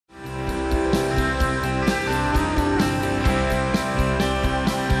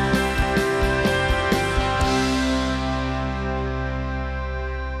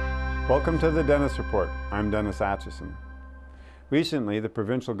Welcome to the Dennis Report. I'm Dennis Atchison. Recently, the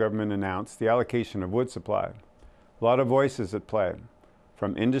provincial government announced the allocation of wood supply. A lot of voices at play,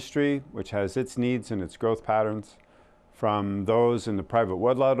 from industry, which has its needs and its growth patterns, from those in the Private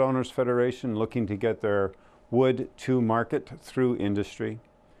Woodlot Owners Federation looking to get their wood to market through industry,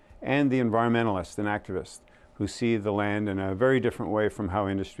 and the environmentalists and activists who see the land in a very different way from how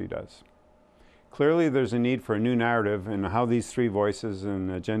industry does. Clearly, there's a need for a new narrative in how these three voices and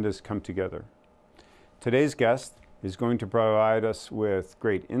agendas come together. Today's guest is going to provide us with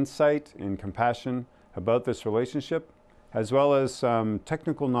great insight and compassion about this relationship, as well as some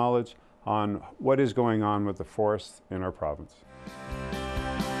technical knowledge on what is going on with the forests in our province.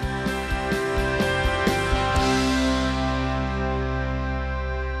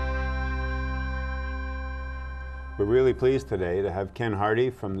 We're really pleased today to have Ken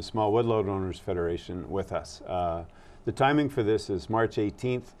Hardie from the Small Woodlot Owners Federation with us. The timing for this is March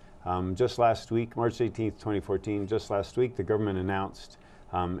 18th. Just last week, March 18th, 2014, just last week, the government announced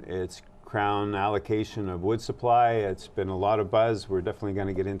its Crown allocation of wood supply. It's been a lot of buzz. We're definitely going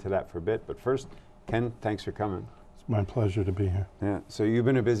to get into that for a bit. But first, Ken, thanks for coming. It's my pleasure to be here. Yeah. So you've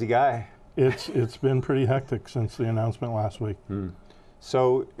been a busy guy. It's been pretty hectic since the announcement last week.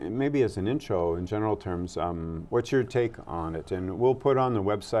 So maybe as an intro, in general terms, what's your take on it? And we'll put on the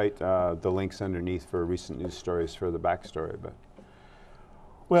website the links underneath for recent news stories for the backstory. But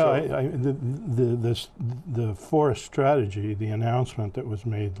well, the forest strategy, the announcement that was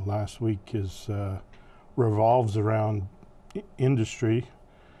made last week, revolves around industry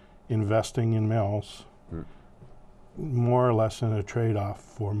investing in mills, more or less in a trade-off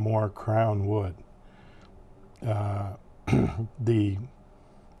for more Crown wood. The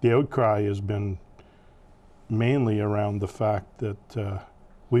outcry has been mainly around the fact that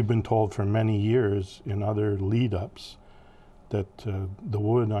we've been told for many years in other lead-ups that the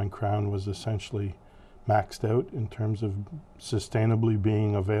wood on Crown was essentially maxed out in terms of sustainably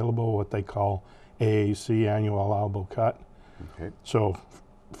being available, what they call AAC, annual allowable cut. Okay. So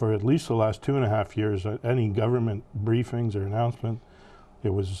for at least the last 2.5 years, any government briefings or announcement, it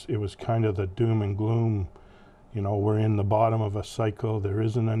was kind of the doom and gloom. You know, we're in the bottom of a cycle, there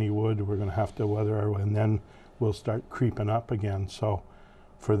isn't any wood, we're going to have to weather our way, and then we'll start creeping up again. So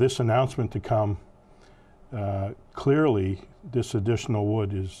for this announcement to come, clearly this additional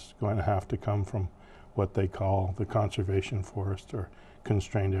wood is going to have to come from what they call the conservation forest or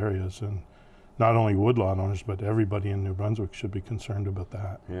constrained areas. And not only woodlot owners, but everybody in New Brunswick should be concerned about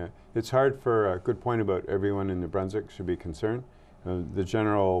that. Yeah, it's hard for a good point about everyone in New Brunswick should be concerned. The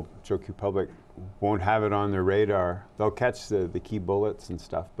general jokey public won't have it on their radar. They'll catch the key bullets and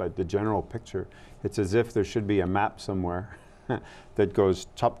stuff, but the general picture, it's as if there should be a map somewhere that goes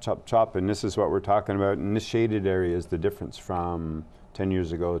chop, chop, chop, and this is what we're talking about. And this shaded area is the difference from 10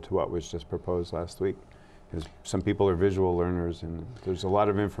 years ago to what was just proposed last week. Because some people are visual learners, and there's a lot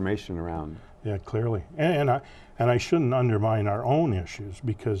of information around. Yeah, clearly. And I shouldn't undermine our own issues,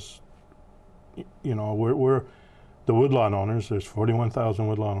 because, you know, we're the woodlot owners. There's 41,000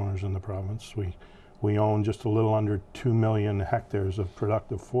 woodlot owners in the province. We own just a little under 2 million hectares of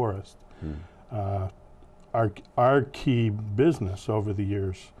productive forest. Our key business over the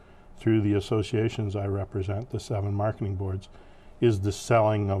years, through the associations I represent, the 7 marketing boards, is the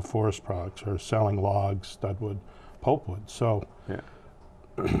selling of forest products, or selling logs, studwood, pulpwood. So yeah.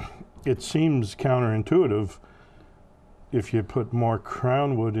 It seems counterintuitive if you put more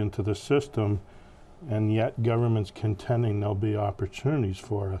Crown wood into the system, and yet government's contending there'll be opportunities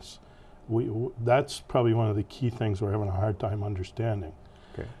for us. That's probably one of the key things we're having a hard time understanding.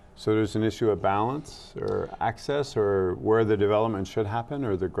 Okay. So there's an issue of balance or access, or where the development should happen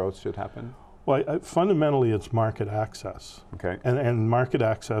or the growth should happen? Well, fundamentally it's market access. Okay. And market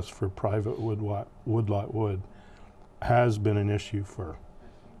access for private woodlot wood has been an issue for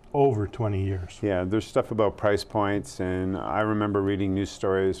over 20 years. Yeah, there's stuff about price points, and I remember reading news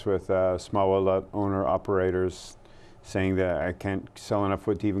stories with small woodlot owner operators saying that I can't sell enough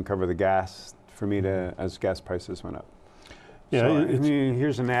wood to even cover the gas for me to, as gas prices went up. Yeah, so, I mean,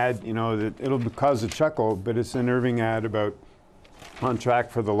 here's an ad, you know, that it'll cause a chuckle, but it's an Irving ad about on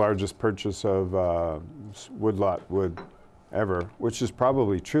track for the largest purchase of woodlot wood ever, which is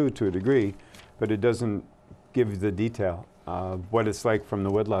probably true to a degree, but it doesn't give the detail of what it's like from the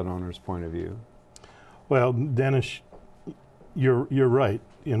woodlot owner's point of view. Well, Dennis, you're right.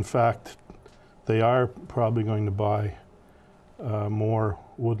 In fact, they are probably going to buy more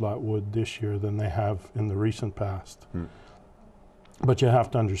woodlot wood this year than they have in the recent past. But you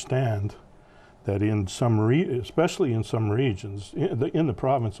have to understand that in some, especially in some regions, in the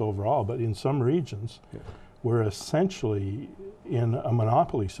province overall, but in some regions, we're essentially in a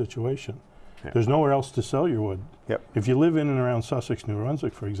monopoly situation. Yeah. There's nowhere else to sell your wood. Yep. If you live in and around Sussex, New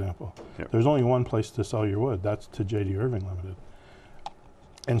Brunswick, for example, Yep. there's only one place to sell your wood. That's to J.D. Irving Limited.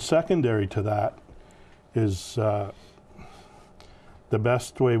 And secondary to that is the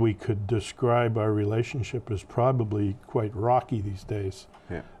best way we could describe our relationship is probably quite rocky these days.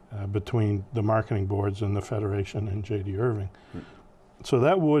 Yeah. Between the marketing boards and the Federation and J.D. Irving. So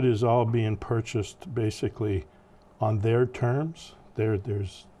that wood is all being purchased basically on their terms.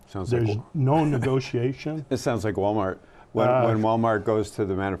 There's no negotiation. It sounds like Walmart. When Walmart goes to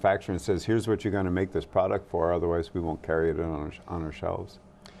the manufacturer and says, here's what you're going to make this product for, otherwise we won't carry it on our shelves.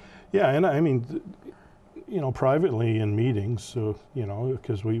 Yeah, and I mean, privately in meetings,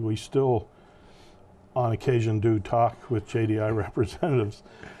 because we still on occasion do talk with JDI representatives,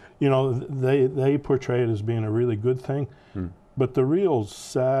 they portray it as being a really good thing. But the real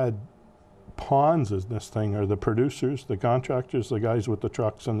sad pawns in this thing are the producers, the contractors, the guys with the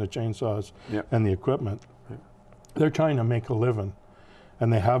trucks and the chainsaws and the equipment. They're trying to make a living,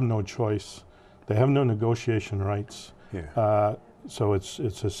 and they have no choice. They have no negotiation rights. So it's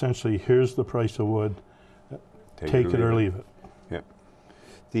essentially, here's the price of wood, take it or leave it. Yeah.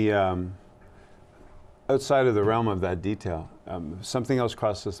 The outside of the realm of that detail, something else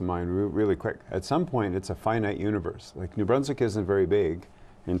crosses the mind really quick. At some point, it's a finite universe. Like New Brunswick isn't very big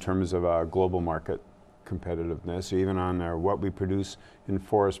in terms of global market competitiveness, or even on what we produce in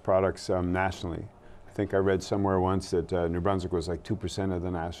forest products nationally. I think I read somewhere once that New Brunswick was like 2% of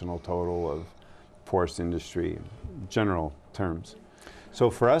the national total of forest industry in general terms. So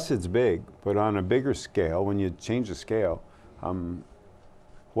for us, it's big, but on a bigger scale, when you change the scale,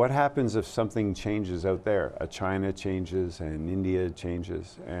 what happens if something changes out there? China changes and India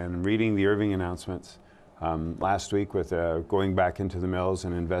changes. And reading the Irving announcements last week with going back into the mills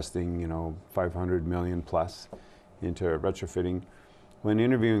and investing, $500 million plus into retrofitting. When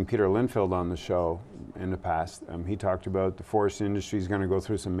interviewing Peter Linfield on the show in the past, he talked about the forest industry is going to go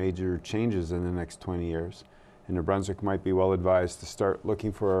through some major changes in the next 20 years. And New Brunswick might be well advised to start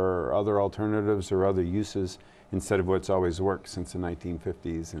looking for other alternatives or other uses instead of what's always worked since the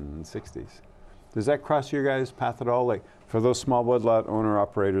 1950s and 60s. Does that cross your guys' path at all? Like for those small woodlot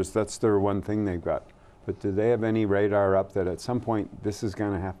owner-operators, that's their one thing they've got. But do they have any radar up that at some point this is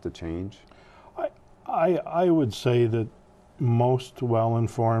going to have to change? I would say that most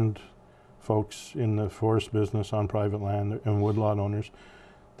well-informed folks in the forest business on private land and woodlot owners,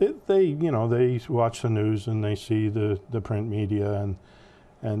 they watch the news and they see the print media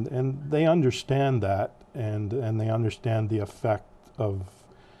and they understand that and they understand the effect of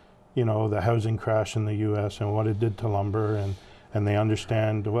the housing crash in the U.S. and what it did to lumber and they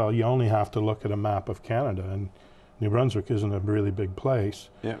understand, well, you only have to look at a map of Canada, and New Brunswick isn't a really big place,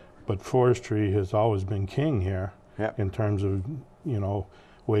 but forestry has always been king here in terms of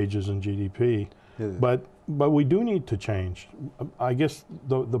wages and GDP. But we do need to change. I guess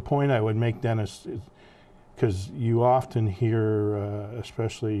the point I would make, Dennis, is because you often hear,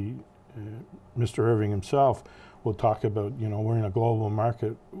 especially Mr. Irving himself, will talk about, we're in a global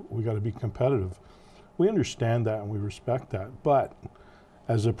market, we got to be competitive. We understand that and we respect that. But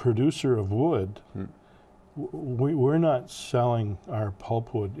as a producer of wood, we're not selling our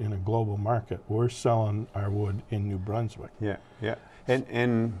pulpwood in a global market. We're selling our wood in New Brunswick. Yeah.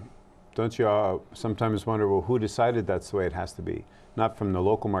 And don't you sometimes wonder, well, who decided that's the way it has to be? Not from the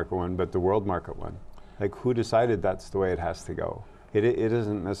local market one, but the world market one. Like, who decided that's the way it has to go? It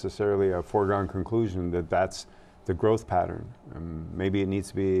isn't necessarily a foregone conclusion that that's the growth pattern. Maybe it needs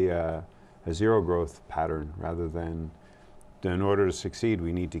to be a zero growth pattern rather than, in order to succeed,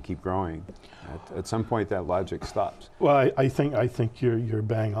 we need to keep growing. At some point, that logic stops. Well, I think you're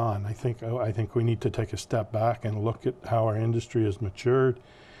bang on. I think we need to take a step back and look at how our industry has matured,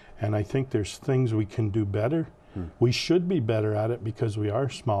 and I think there's things we can do better. We should be better at it because we are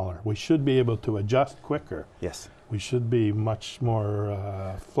smaller. We should be able to adjust quicker. Yes. We should be much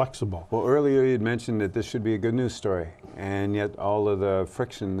more flexible. Well, earlier you'd mentioned that this should be a good news story, and yet all of the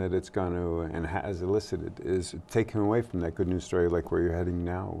friction that it's going to and has elicited is taken away from that good news story, like where you're heading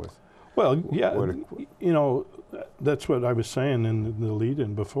now with. Well, yeah, that's what I was saying in the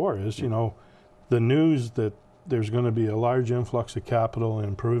lead-in before is, the news that there's going to be a large influx of capital,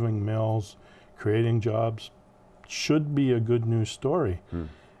 improving mills, creating jobs, should be a good news story.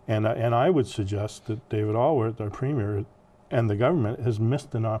 And I would suggest that David Allworth, our Premier, and the government has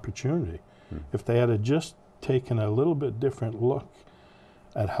missed an opportunity. If they had just taken a little bit different look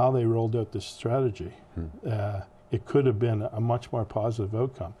at how they rolled out this strategy, it could have been a much more positive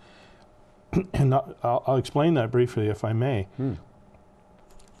outcome. And I'll explain that briefly, if I may.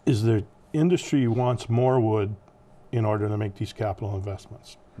 Is there industry wants more wood in order to make these capital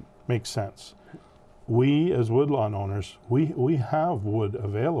investments. Makes sense. We, as woodlot owners, we have wood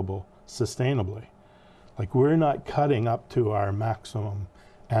available sustainably. Like, we're not cutting up to our maximum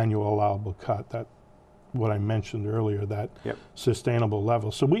annual allowable cut, that what I mentioned earlier, that sustainable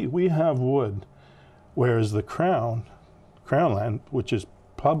level. So we have wood, whereas the Crown land, which is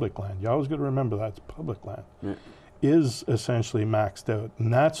public land, you always got to remember that's public land, is essentially maxed out.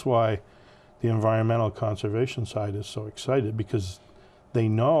 And that's why the environmental conservation side is so excited, because they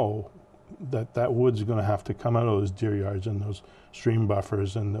know that that wood's going to have to come out of those deer yards and those stream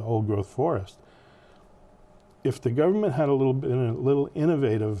buffers and the old growth forest. If the government had a little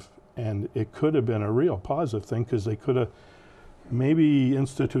innovative, and it could have been a real positive thing, because they could have maybe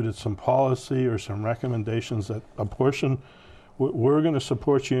instituted some policy or some recommendations that a portion, we're going to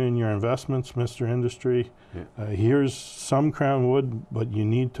support you in your investments, Mr. Industry. Here's some Crown wood, but you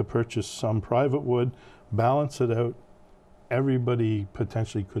need to purchase some private wood. Balance it out. Everybody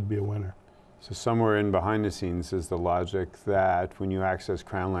potentially could be a winner. So somewhere in behind the scenes is the logic that when you access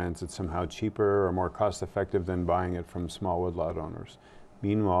Crown lands, it's somehow cheaper or more cost effective than buying it from small woodlot owners.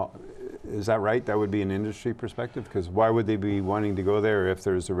 Meanwhile, is that right? That would be an industry perspective? Because why would they be wanting to go there if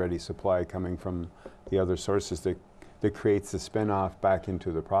there's already supply coming from the other sources that creates the spin-off back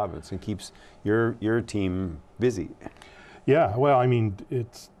into the province and keeps your team busy? Yeah, well, I mean,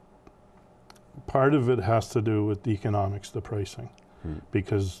 it's part of it has to do with the economics, the pricing,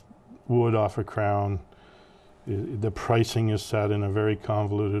 because wood off a Crown, the pricing is set in a very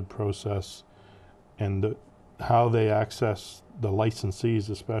convoluted process, and how they access the licensees,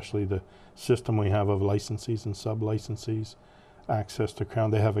 especially the system we have of licensees and sub-licensees, access to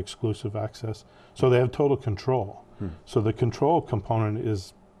Crown, they have exclusive access. So they have total control. So the control component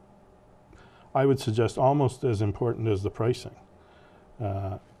is, I would suggest, almost as important as the pricing,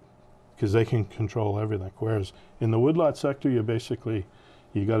 because they can control everything. Whereas in the woodlot sector, you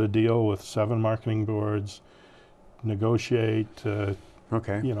got to deal with 7 marketing boards, negotiate,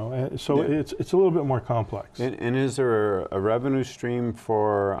 you know, so it's a little bit more complex. And is there a revenue stream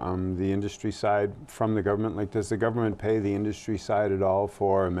for the industry side from the government? Like, does the government pay the industry side at all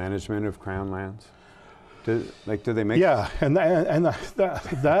for management of Crown lands? Do they make? Yeah, and that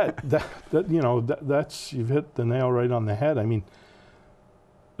you know, that's, you've hit the nail right on the head. I mean,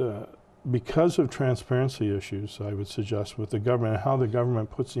 because of transparency issues, I would suggest, with the government and how the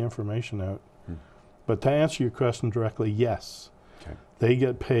government puts the information out. But to answer your question directly, yes. They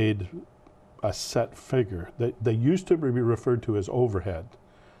get paid a set figure. They used to be referred to as overhead.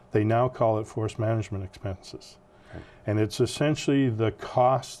 They now call it forest management expenses. And it's essentially the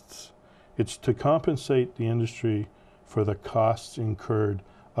costs, it's to compensate the industry for the costs incurred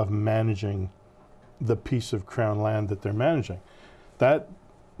of managing the piece of Crown land that they're managing. That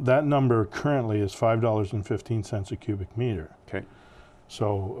number currently is $5.15 a cubic meter.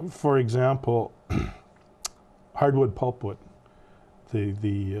 So, for example, hardwood pulpwood,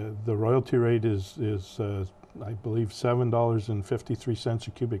 the royalty rate is I believe $7.53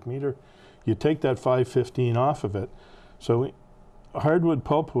 a cubic meter. You take that $5.15 off of it. So hardwood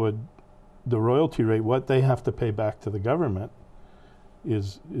pulpwood, the royalty rate, what they have to pay back to the government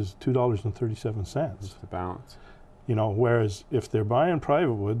is $2.37. That's the balance. You know, whereas if they're buying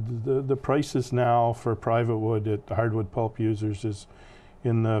private wood, the prices now for private wood at hardwood pulp users is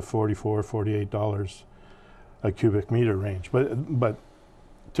in the $44, $48 a cubic meter range. But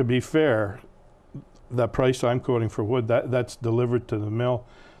to be fair, the price I'm quoting for wood, that's delivered to the mill.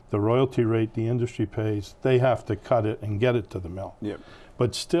 The royalty rate the industry pays, they have to cut it and get it to the mill.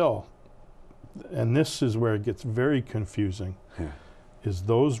 But still, and this is where it gets very confusing, is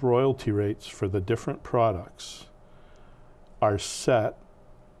those royalty rates for the different products are set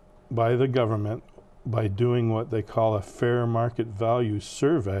by the government by doing what they call a fair market value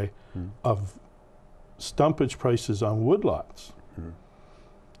survey of stumpage prices on woodlots.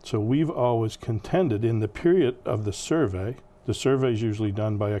 So we've always contended in the period of the survey is usually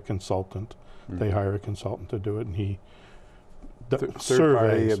done by a consultant. They hire a consultant to do it, and he third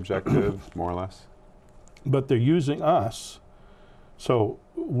party objective, more or less. But they're using us. So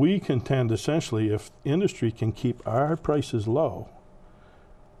we contend essentially, if industry can keep our prices low,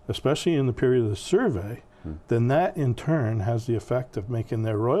 especially in the period of the survey, then that in turn has the effect of making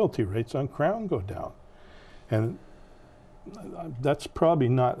their royalty rates on Crown go down. And that's probably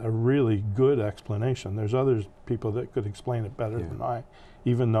not a really good explanation. There's other people that could explain it better than I,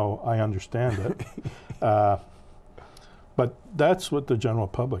 even though I understand it. But that's what the general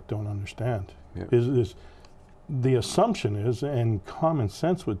public don't understand. Is the assumption is, and common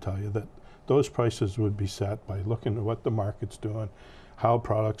sense would tell you, that those prices would be set by looking at what the market's doing, how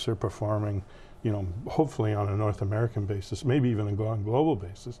products are performing, you know, hopefully on a North American basis, maybe even a global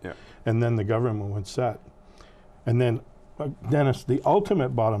basis. Yeah. And then the government would set. And then, Dennis, the ultimate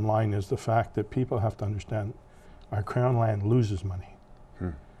bottom line is the fact that people have to understand our Crown land loses money.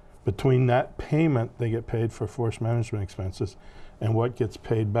 Between that payment they get paid for forest management expenses and what gets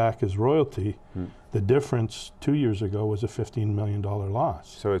paid back as royalty, the difference 2 years ago was a $15 million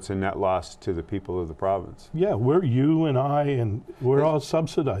loss. So it's a net loss to the people of the province. Yeah, you and I, and we're all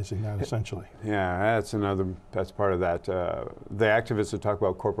subsidizing that essentially. Yeah, that's part of that. The activists that talk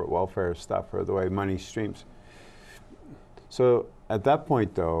about corporate welfare stuff or the way money streams. So at that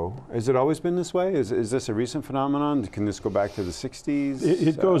point, though, has it always been this way? Is this a recent phenomenon? Can this go back to the 60s?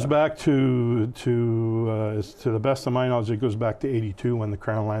 It goes back to the best of my knowledge, it goes back to '82 when the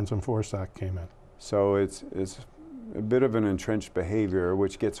Crown Lands and Forests Act came in. So it's a bit of an entrenched behavior,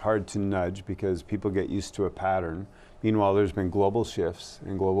 which gets hard to nudge because people get used to a pattern. Meanwhile, there's been global shifts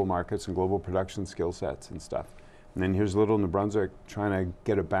in global markets and global production skill sets and stuff. And then here's little New Brunswick trying to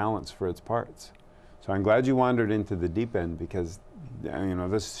get a balance for its parts. So I'm glad you wandered into the deep end because, you know,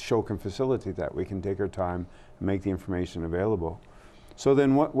 this show can facilitate that. We can take our time and make the information available. So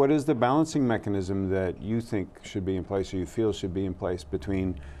then what is the balancing mechanism that you think should be in place or you feel should be in place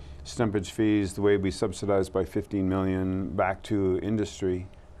between stumpage fees, the way we subsidize by 15 million back to industry,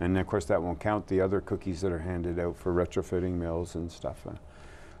 and of course that won't count the other cookies that are handed out for retrofitting mills and stuff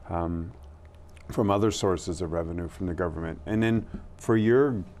from other sources of revenue from the government. And then for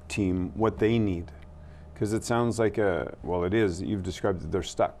your team, what they need. Because it sounds like well, it is, you've described that they're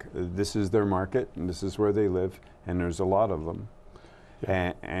stuck. This is their market, and this is where they live, and there's a lot of them.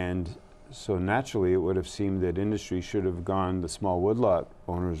 Yeah. And so naturally, it would have seemed that industry should have gone the small woodlot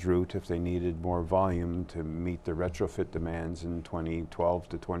owners route if they needed more volume to meet the retrofit demands in 2012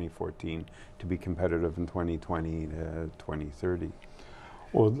 to 2014 to be competitive in 2020 to 2030.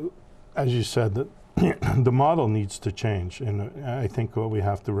 Well, as you said, that the model needs to change, and I think what we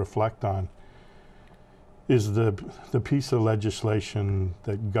have to reflect on is the piece of legislation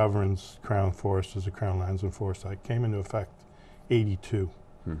that governs Crown Forests as a Crown Lands and Forests Act came into effect '82.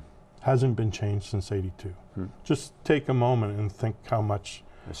 Hasn't been changed since '82. Just take a moment and think how much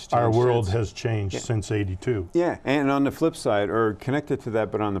our world has changed since '82. Yeah, and on the flip side, or connected to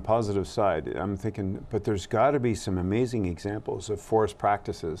that, but on the positive side, I'm thinking, but there's got to be some amazing examples of forest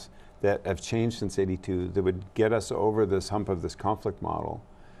practices that have changed since '82 that would get us over this hump of this conflict model.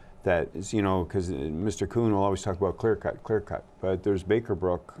 That is, you know, because Mr. Kuhn will always talk about clear cut, but there's Baker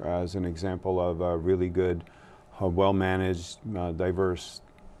Brook as an example of a really good, well-managed, diverse,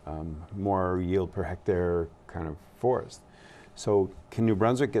 more yield per hectare kind of forest. So can New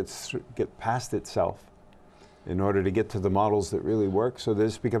Brunswick get past itself in order to get to the models that really work so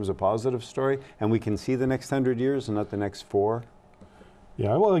this becomes a positive story and we can see the next 100 years and not the next 4?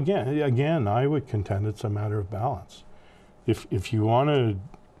 Yeah, well, again, I would contend it's a matter of balance. If you want to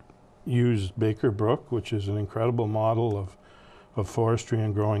use Baker Brook, which is an incredible model of forestry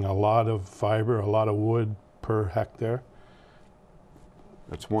and growing a lot of fiber, a lot of wood per hectare.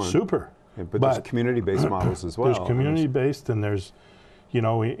 That's one. Super. Yeah, but there's community-based models as well. There's community-based, and there's, you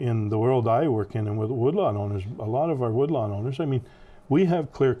know, in the world I work in and with woodlot owners, a lot of our woodlot owners, I mean, we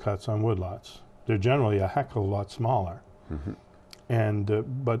have clear cuts on woodlots. They're generally a heck of a lot smaller.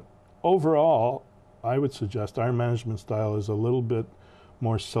 And, but overall, I would suggest our management style is a little bit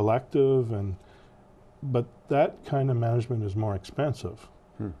more selective, but that kind of management is more expensive.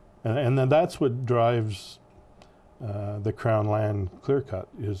 And then that's what drives the Crown land clear cut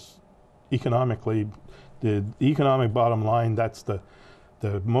is economically, the economic bottom line, that's the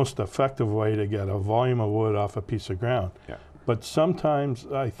most effective way to get a volume of wood off a piece of ground. Yeah. But sometimes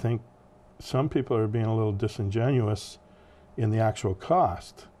I think some people are being a little disingenuous in the actual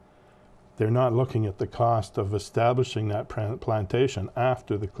cost. They're not looking at the cost of establishing that plantation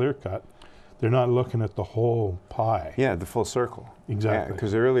after the clear cut. They're not looking at the whole pie. Yeah, the full circle. Exactly.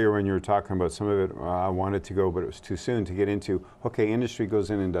 Because earlier when you were talking about some of it, I wanted to go, but it was too soon to get into, okay, industry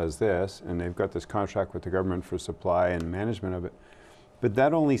goes in and does this, and they've got this contract with the government for supply and management of it. But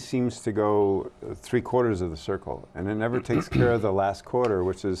that only seems to go 3/4 of the circle, and it never takes care of the last quarter,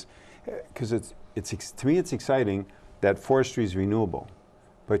 which is, because to me it's exciting that forestry is renewable.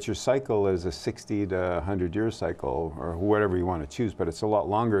 But your cycle is a 60 to 100-year cycle, or whatever you want to choose, but it's a lot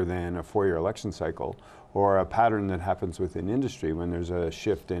longer than a 4-year election cycle, or a pattern that happens within industry when there's a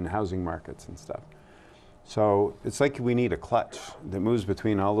shift in housing markets and stuff. So it's like we need a clutch that moves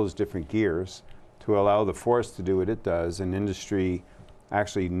between all those different gears to allow the forest to do what it does, and industry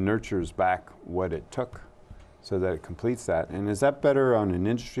actually nurtures back what it took so that it completes that. And is that better on an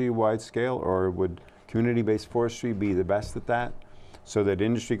industry-wide scale, or would community-based forestry be the best at that? so that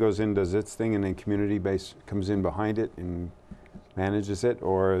industry goes in, does its thing, and then community base comes in behind it and manages it?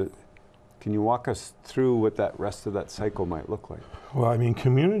 Or can you walk us through what that rest of that cycle might look like? Well, I mean,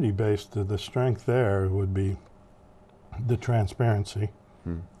 community-based, the strength there would be the transparency.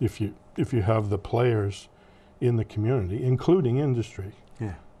 If you have the players in the community, including industry.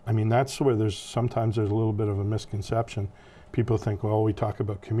 Yeah. I mean, that's where sometimes there's a little bit of a misconception. People think, well, we talk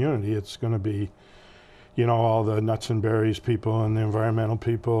about community, it's going to be, you know, all the nuts and berries people and the environmental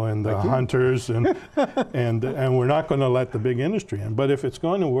people and the hunters and we're not going to let the big industry in. But if it's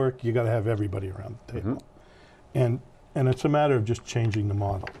going to work, you got to have everybody around the table. And it's a matter of just changing the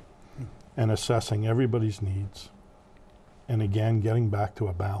model and assessing everybody's needs. And again, getting back to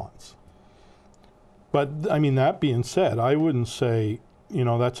a balance. But I mean, that being said, I wouldn't say, you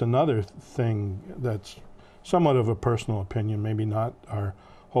know, that's another thing that's somewhat of a personal opinion, maybe not our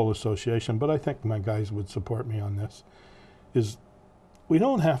whole association, but I think my guys would support me on this, is we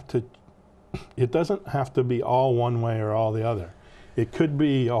don't have to, it doesn't have to be all one way or all the other. It could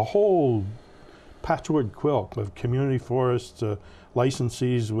be a whole patchwork quilt of community forests,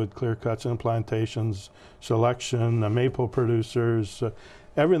 licensees with clear cuts and plantations, selection, the maple producers,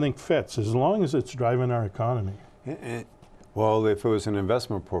 everything fits as long as it's driving our economy. Well, if it was an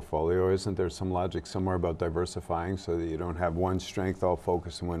investment portfolio, isn't there some logic somewhere about diversifying so that you don't have one strength all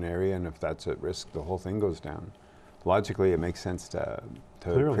focused in one area, and if that's at risk, the whole thing goes down? Logically, it makes sense to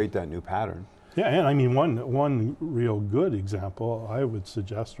create that new pattern. Yeah, and I mean, one real good example I would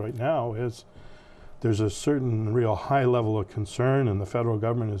suggest right now is there's a certain real high level of concern, and the federal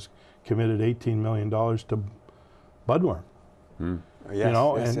government has committed $18 million to budworm. Yes, you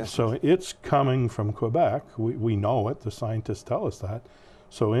know, yes, and yes, so it's coming from Quebec. We know it. The scientists tell us that.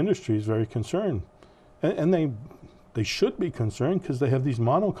 So industry is very concerned, and they should be concerned because they have these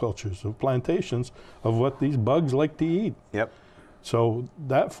monocultures of plantations of what these bugs like to eat. Yep. So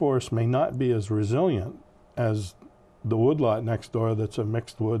that forest may not be as resilient as the woodlot next door. That's a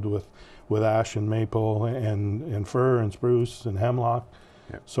mixed wood with ash and maple and fir and spruce and hemlock.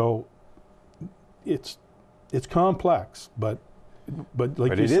 Yep. So it's complex, but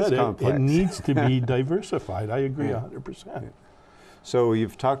like you said, it needs to be diversified. I agree 100%. Yeah. So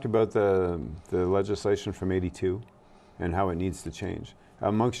you've talked about the legislation from '82 and how it needs to change.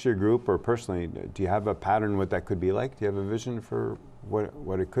 Amongst your group or personally, do you have a pattern what that could be like? Do you have a vision for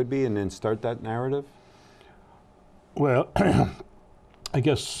what it could be and then start that narrative? Well, I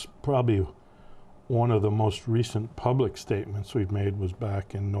guess probably one of the most recent public statements we've made was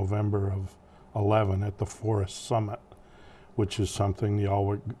back in November of 11 at the Forest Summit, which is something the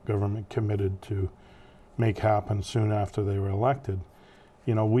Alwick government committed to make happen soon after they were elected.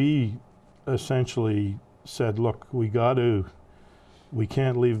 You know, we essentially said, look, we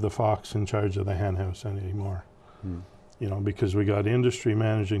can't leave the fox in charge of the hen house anymore. You know, because we got industry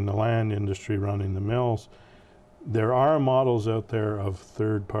managing the land, industry running the mills. There are models out there of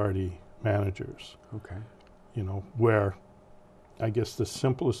third-party managers. Okay. You know, where I guess the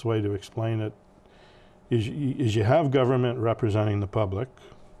simplest way to explain it is you have government representing the public,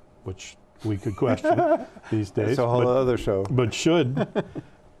 which we could question these days. It's a whole other show. But should,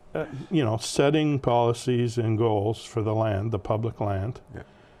 you know, setting policies and goals for the land, the public land. Yeah.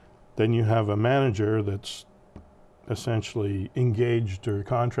 Then you have a manager that's essentially engaged or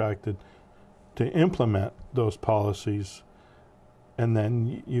contracted to implement those policies. And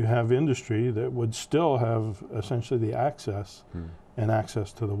then you have industry that would still have essentially the access and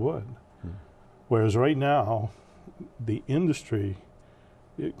access to the wood. Whereas right now, the industry,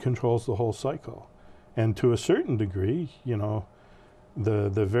 it controls the whole cycle. And to a certain degree, you know, the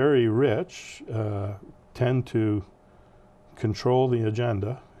very rich tend to control the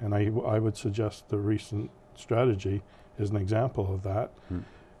agenda. And I would suggest the recent strategy is an example of that.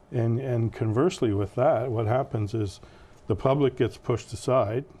 And conversely with that, what happens is the public gets pushed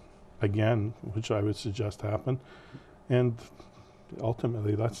aside, again, which I would suggest happen, and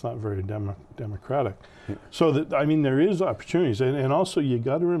ultimately that's not very democratic. So that, I mean, there is opportunities, and also you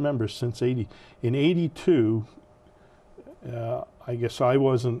got to remember since in 82, I guess I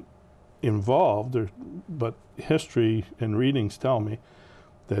wasn't involved, but history and readings tell me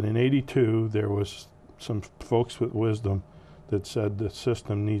that in 82 there was some folks with wisdom that said the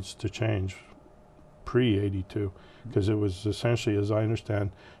system needs to change pre-82, because it was essentially, as I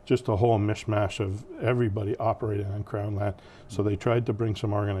understand, just a whole mishmash of everybody operating on Crown land. So they tried to bring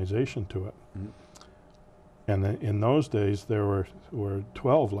some organization to it. And then in those days, there were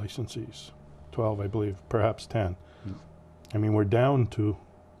 12 licensees, 12, I believe, perhaps 10. I mean, we're down to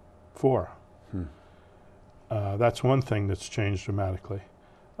 4. That's one thing that's changed dramatically.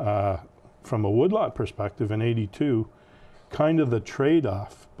 From a woodlot perspective, in '82, kind of the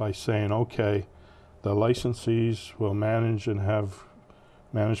trade-off by saying, okay, the licensees will manage and have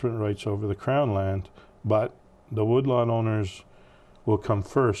management rights over the Crown land, but the woodlot owners will come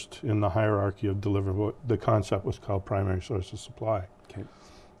first in the hierarchy of deliverable. The concept was called primary source of supply. Okay.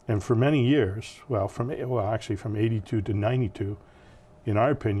 And for many years, actually from 82 to 92, in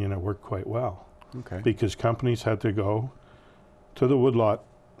our opinion, it worked quite well. Okay. Because companies had to go to the woodlot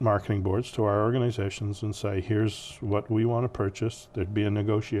marketing boards, to our organizations, and say, here's what we want to purchase. There'd be a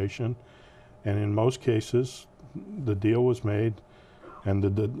negotiation. And in most cases, the deal was made, and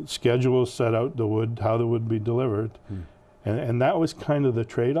the schedule set out the wood, how the wood would be delivered. And that was kind of the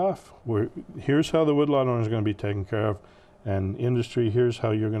trade-off, where here's how the woodlot owner is going to be taken care of, and industry, here's how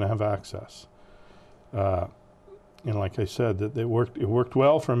you're going to have access. And like I said, that it worked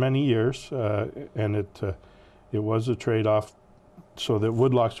well for many years, and it was a trade-off so that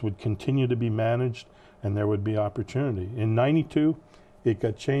woodlots would continue to be managed and there would be opportunity. In 92, it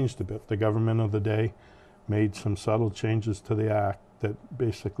got changed a bit. The government of the day made some subtle changes to the act that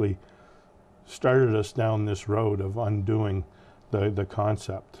basically started us down this road of undoing the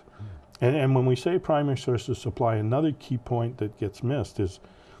concept. And when we say primary source of supply, another key point that gets missed is,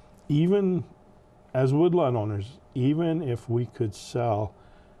 even as woodlot owners, even if we could sell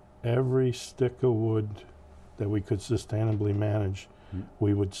every stick of wood that we could sustainably manage,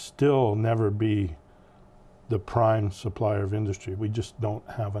 we would still never be the prime supplier of industry. We just don't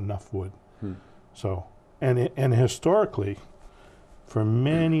have enough wood. So, and historically, for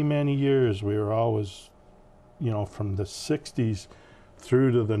many, many years, we were always, from the 60s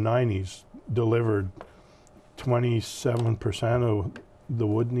through to the 90s, delivered 27% of the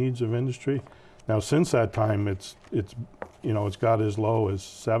wood needs of industry. Now, since that time, it's got as low as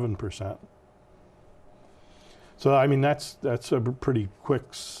 7%. So, I mean, that's a pretty quick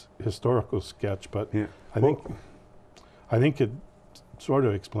historical sketch, but yeah. I think it sort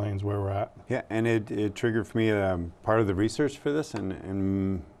of explains where we're at. Yeah, and it triggered for me part of the research for this,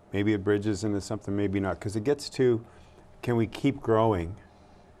 and maybe it bridges into something, maybe not, because it gets to, can we keep growing,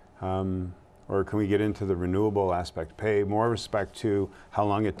 or can we get into the renewable aspect, pay more respect to how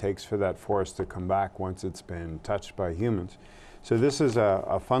long it takes for that forest to come back once it's been touched by humans. So this is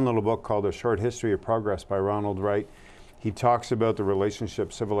a fun little book called A Short History of Progress by Ronald Wright. He talks about the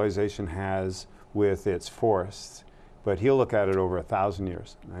relationship civilization has with its forests, but he'll look at it over 1,000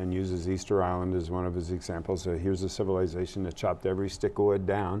 years and uses Easter Island as one of his examples. So here's a civilization that chopped every stick of wood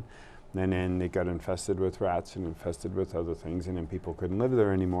down, and then it got infested with rats and infested with other things, and then people couldn't live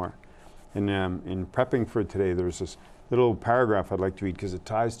there anymore. And in prepping for today, there's this little paragraph I'd like to read because it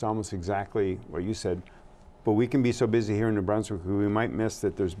ties to almost exactly what you said. But we can be so busy here in New Brunswick, we might miss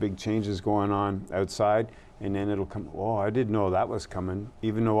that there's big changes going on outside, and then it'll come, oh, I didn't know that was coming,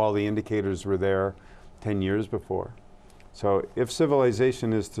 even though all the indicators were there 10 years before. So if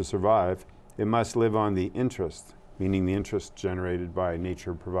civilization is to survive, it must live on the interest, meaning the interest generated by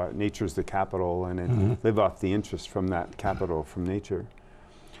nature. Nature's the capital, and then live off the interest from that capital, from nature.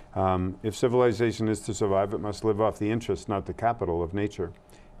 If civilization is to survive, it must live off the interest, not the capital of nature.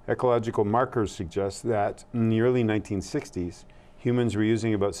 Ecological markers suggest that in the early 1960s, humans were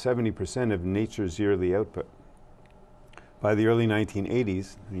using about 70% of nature's yearly output. By the early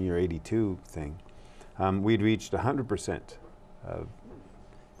 1980s, the year 82 thing, we'd reached 100% of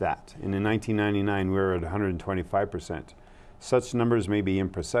that. And in 1999, we were at 125%. Such numbers may be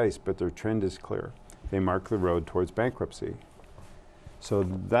imprecise, but their trend is clear. They mark the road towards bankruptcy. So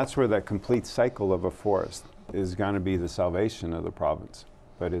that's where that complete cycle of a forest is going to be the salvation of the province.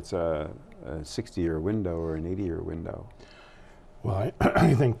 But it's a 60-year window or an 80-year window. Well,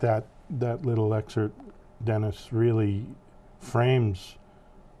 I think that little excerpt, Dennis, really frames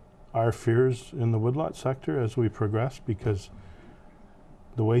our fears in the woodlot sector as we progress, because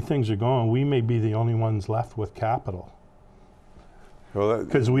the way things are going, we may be the only ones left with capital.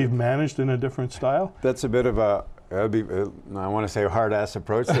 Because we've managed in a different style. That's a bit of a, I want to say a hard-ass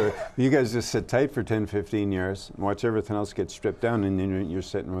approach. So you guys just sit tight for 10, 15 years and watch everything else get stripped down, and then you're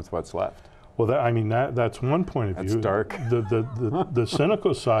sitting with what's left. Well, that's one point of view. That's dark. The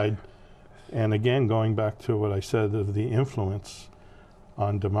cynical side, and again, going back to what I said of the influence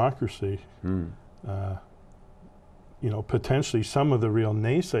on democracy, potentially some of the real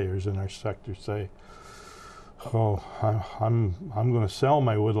naysayers in our sector say, oh, I'm going to sell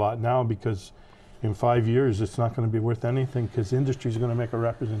my woodlot now because in 5 years it's not going to be worth anything, because industry is going to make a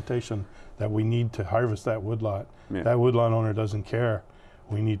representation that we need to harvest that woodlot. Yeah. That woodlot owner doesn't care.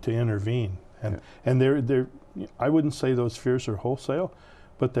 We need to intervene. And they're I wouldn't say those fears are wholesale,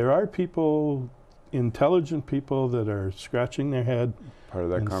 but there are people, intelligent people, that are scratching their head. Part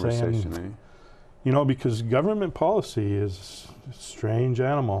of that conversation, You know, because government policy is a strange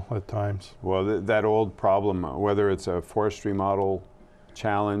animal at times. Well, that old problem, whether it's a forestry model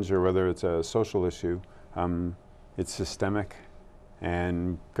challenge or whether it's a social issue, it's systemic,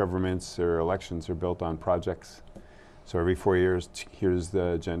 and governments or elections are built on projects. So every 4 years, here's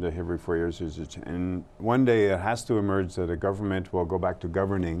the agenda, every 4 years, here's the agenda. And one day it has to emerge that a government will go back to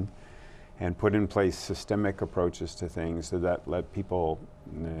governing and put in place systemic approaches to things so that let people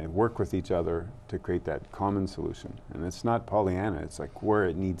work with each other to create that common solution. And it's not Pollyanna, it's like where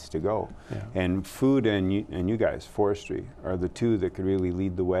it needs to go. Yeah. And food and you guys, forestry, are the two that could really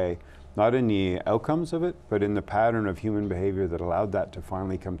lead the way, not in the outcomes of it, but in the pattern of human behavior that allowed that to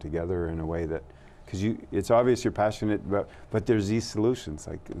finally come together in a way that, because it's obvious you're passionate about, but there's these solutions,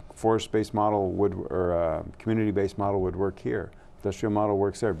 like forest-based model would, or community-based model would work here. Industrial model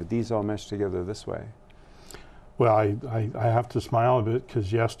works there, but these all mesh together this way. Well, I have to smile a bit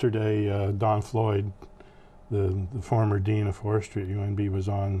because yesterday Don Floyd, the former Dean of Forestry at UNB, was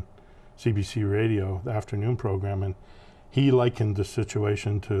on CBC Radio, the afternoon program, and he likened the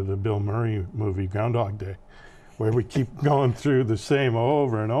situation to the Bill Murray movie Groundhog Day, where we keep going through the same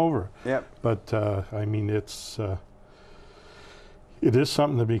over and over. Yep. But I mean, it is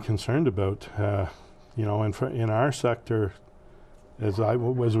something to be concerned about. You know, in our sector, as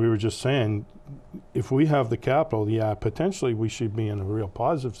we were just saying, if we have the capital, yeah, potentially we should be in a real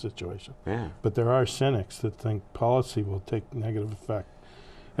positive situation. Yeah. But there are cynics that think policy will take negative effect.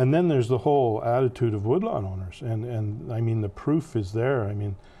 And then there's the whole attitude of woodlot owners. And I mean, the proof is there. I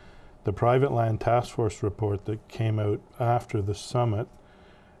mean, the Private Land Task Force report that came out after the summit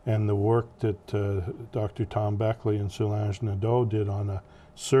and the work that Dr. Tom Beckley and Solange Nadeau did on a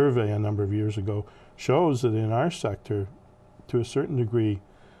survey a number of years ago shows that in our sector, to a certain degree,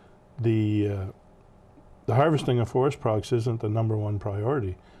 the harvesting of forest products isn't the #1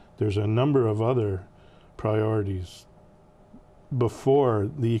 priority. There's a number of other priorities before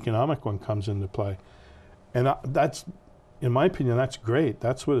the economic one comes into play. And that's, in my opinion, that's great.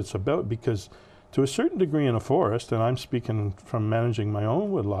 That's what it's about, because to a certain degree in a forest, and I'm speaking from managing my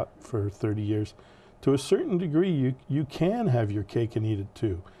own woodlot for 30 years, to a certain degree you can have your cake and eat it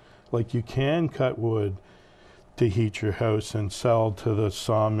too. Like, you can cut wood to heat your house and sell to the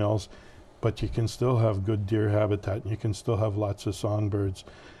sawmills, but you can still have good deer habitat, and you can still have lots of songbirds,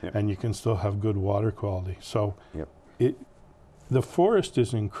 yep. and you can still have good water quality. So yep. The forest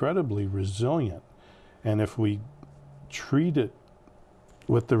is incredibly resilient, and if we treat it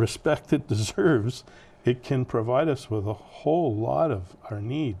with the respect it deserves, it can provide us with a whole lot of our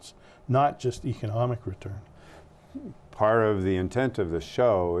needs, not just economic return. Part of the intent of the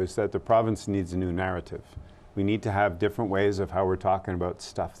show is that the province needs a new narrative. We need to have different ways of how we're talking about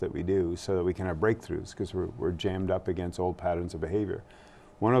stuff that we do so that we can have breakthroughs, because we're jammed up against old patterns of behavior.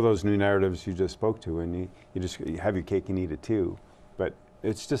 One of those new narratives you just spoke to, and you have your cake and eat it too, but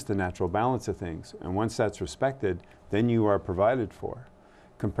it's just the natural balance of things. And once that's respected, then you are provided for.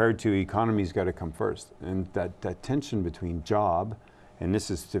 Compared to economy's got to come first. And that tension between job, and this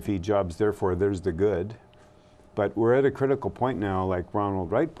is to feed jobs, therefore there's the good. But we're at a critical point now, like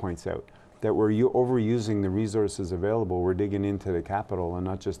Ronald Wright points out, that we're overusing the resources available. We're digging into the capital and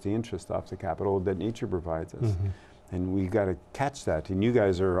not just the interest off the capital that nature provides us. Mm-hmm. And we got to catch that. And you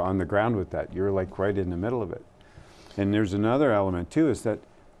guys are on the ground with that. You're like right in the middle of it. And there's another element too, is that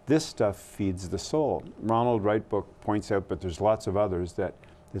this stuff feeds the soul. Ronald Wright book points out, but there's lots of others, that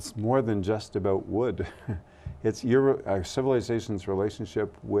it's more than just about wood. It's our civilization's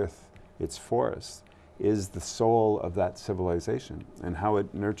relationship with its forests is the soul of that civilization, and how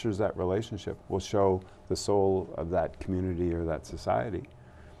it nurtures that relationship will show the soul of that community or that society.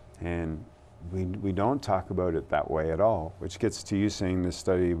 And we don't talk about it that way at all, which gets to you saying this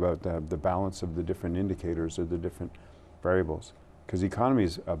study about the balance of the different indicators or the different variables. Because economy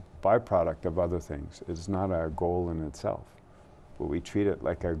is a byproduct of other things. It's not our goal in itself. But we treat it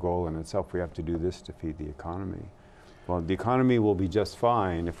like our goal in itself. We have to do this to feed the economy. Well, the economy will be just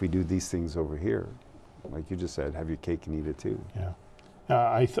fine if we do these things over here. Like you just said, have your cake and eat it too. Yeah.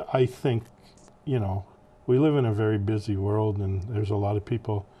 I think, you know, we live in a very busy world, and there's a lot of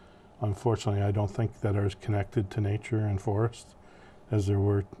people, unfortunately, I don't think, that are as connected to nature and forests as there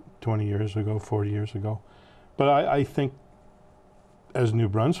were 20 years ago, 40 years ago. But I think as New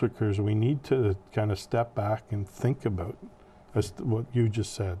Brunswickers, we need to kind of step back and think about what you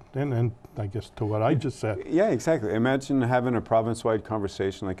just said, and I guess to what I just said. Yeah, exactly. Imagine having a province-wide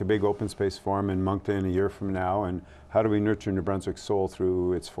conversation, like a big open space forum in Moncton a year from now, and how do we nurture New Brunswick's soul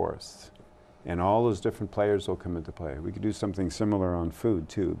through its forests? And all those different players will come into play. We could do something similar on food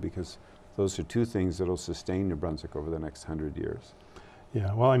too, because those are two things that will sustain New Brunswick over the next 100 years.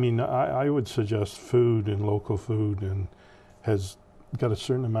 Yeah, well, I mean, I would suggest food and local food and has got a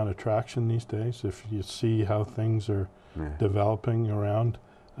certain amount of traction these days. If you see how things are developing around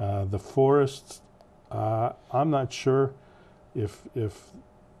the forests, I'm not sure if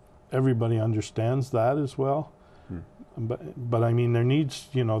everybody understands that as well. But I mean, there needs,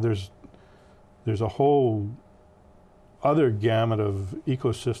 you know, there's a whole other gamut of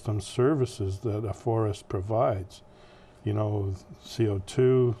ecosystem services that a forest provides. You know,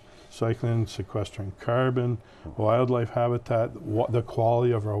 CO2, cycling, sequestering carbon, wildlife habitat, the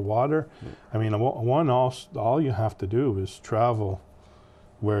quality of our water. I mean, all you have to do is travel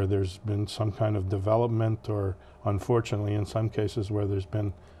where there's been some kind of development, or unfortunately in some cases where there's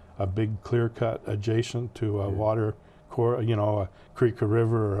been a big clear cut adjacent to a water core, you know, a creek, a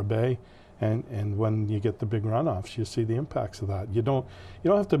river, or a bay. And when you get the big runoffs, you see the impacts of that. You don't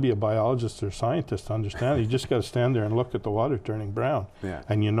have to be a biologist or scientist to understand it. You just got to stand there and look at the water turning brown,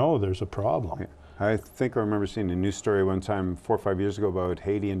 and you know there's a problem. I think I remember seeing a news story one time 4 or 5 years ago about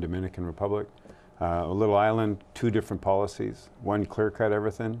Haiti and Dominican Republic. A little island, 2 different policies. One clear-cut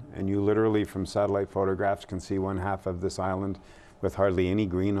everything, and you literally from satellite photographs can see one half of this island with hardly any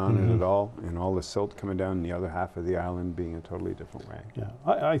green on it at all, and all the silt coming down, and the other half of the island being a totally different way. Yeah,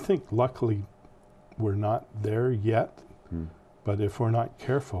 I think luckily we're not there yet, but if we're not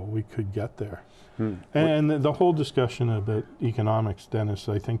careful, we could get there. And the whole discussion about economics, Dennis,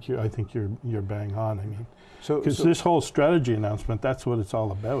 I think you're bang on. I mean, because this whole strategy announcement, that's what it's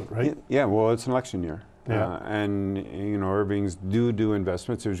all about, right? Yeah, well, it's an election year. And you know, Irving's do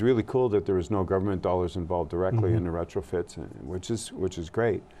investments. It was really cool that there was no government dollars involved directly in the retrofits, which is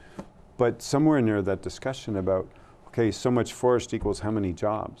great. But somewhere near that discussion about, okay, so much forest equals how many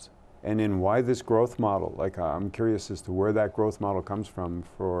jobs, and then why this growth model? Like, I'm curious as to where that growth model comes from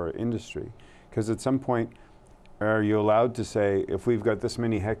for industry, because at some point, are you allowed to say, if we've got this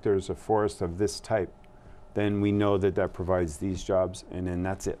many hectares of forest of this type, then we know that that provides these jobs, and then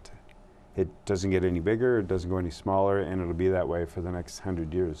that's it. It doesn't get any bigger, it doesn't go any smaller, and it'll be that way for the next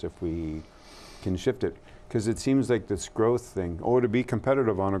 100 years if we can shift it. Because it seems like this growth thing, to be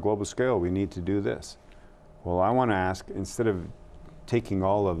competitive on a global scale, we need to do this. Well, I want to ask, instead of taking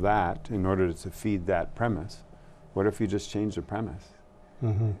all of that in order to feed that premise, what if you just change the premise?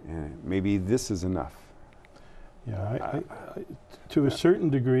 And maybe this is enough. Yeah, to a certain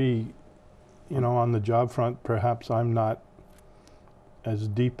degree, you know, on the job front, perhaps I'm not as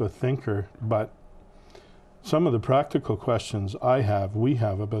deep a thinker, but some of the practical questions we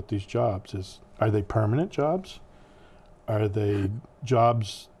have about these jobs is, are they permanent jobs? Are they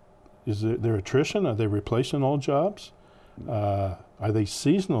jobs, is there attrition? Are they replacing old jobs? Are they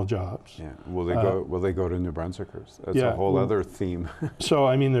seasonal jobs? Yeah, will they go to New Brunswickers? That's a whole other theme. So,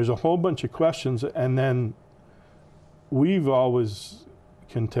 I mean, there's a whole bunch of questions, and then we've always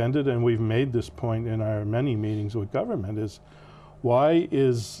contended, and we've made this point in our many meetings with government, is why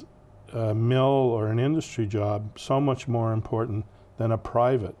is a mill or an industry job so much more important than a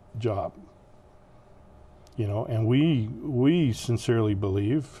private job? You know, and we sincerely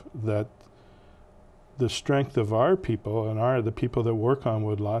believe that the strength of our people and the people that work on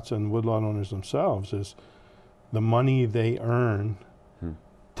woodlots and woodlot owners themselves is the money they earn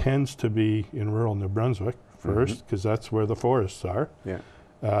tends to be in rural New Brunswick first, because that's where the forests are.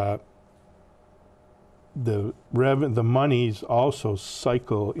 The monies also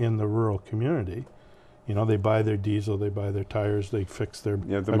cycle in the rural community. You know, they buy their diesel, they buy their tires, they fix their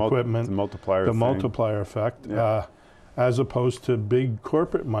equipment. The multiplier multiplier effect, as opposed to big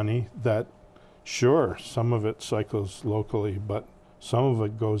corporate money that, sure, some of it cycles locally, but some of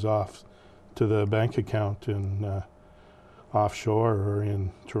it goes off to the bank account in offshore or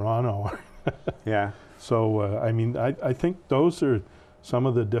in Toronto. So, I mean, I think those are some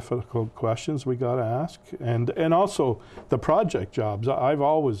of the difficult questions we got to ask, and also the project jobs. I've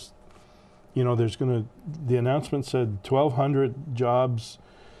always, you know, the announcement said 1,200 jobs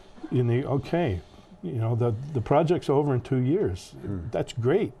in the, you know, the project's over in 2 years. That's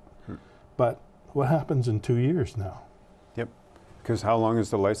great, but what happens in 2 years now? Because how long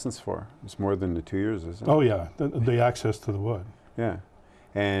is the license for? It's more than the 2 years, isn't it? Oh yeah, the access to the wood.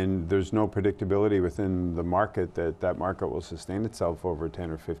 And there's no predictability within the market that market will sustain itself over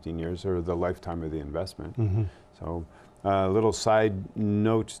 10 or 15 years or the lifetime of the investment. So a little side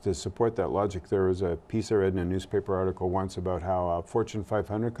note to support that logic, there was a piece I read in a newspaper article once about how Fortune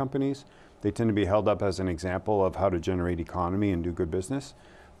 500 companies, they tend to be held up as an example of how to generate economy and do good business.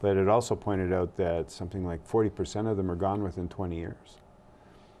 But it also pointed out that something like 40% of them are gone within 20 years.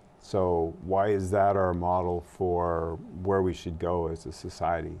 So why is that our model for where we should go as a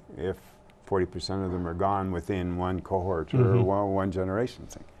society? If 40% of them are gone within one cohort or one generation.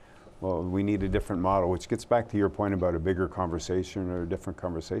 It's like, well, we need a different model, which gets back to your point about a bigger conversation or a different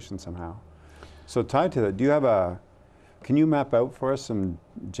conversation somehow. So tied to that, do you have can you map out for us some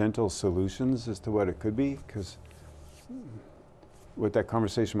gentle solutions as to what it could be? Because what that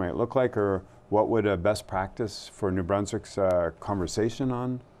conversation might look like, or what would a best practice for New Brunswick's conversation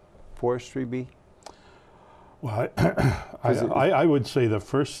on forestry be? Well, I would say the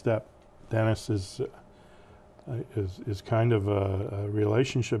first step, Dennis, is kind of a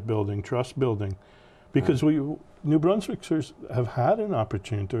relationship building, trust building, because New Brunswickers have had an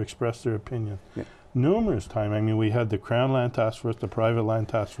opportunity to express their opinion numerous times. I mean, we had the Crown Land Task Force, the Private Land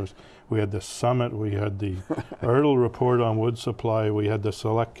Task Force, we had the Summit, we had the Erdl Report on wood supply, we had the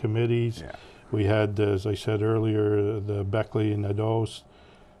select committees, we had, as I said earlier, the Beckley and Nadeau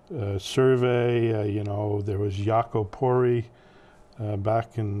survey, you know, there was Jaco Pori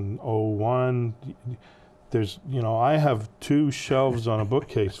back in '01. There's, you know, I have 2 shelves on a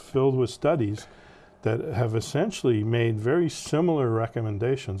bookcase filled with studies that have essentially made very similar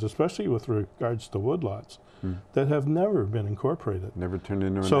recommendations, especially with regards to woodlots, that have never been incorporated. Never turned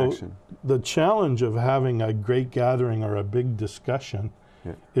into an action. So the challenge of having a great gathering or a big discussion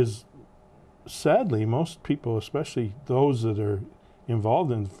is, sadly, most people, especially those that are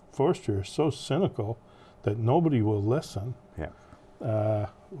involved in forestry, are so cynical that nobody will listen.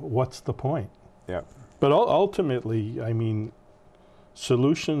 What's the point? But ultimately, I mean,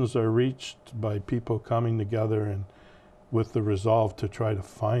 solutions are reached by people coming together and with the resolve to try to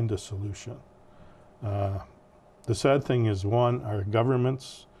find a solution. The sad thing is, one, our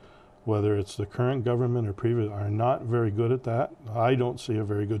governments, whether it's the current government or previous, are not very good at that. I don't see a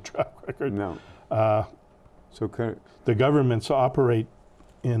very good track record. No. So the governments operate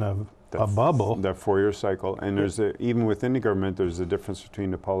in a bubble. That 4-year cycle, and there's even within the government, there's a difference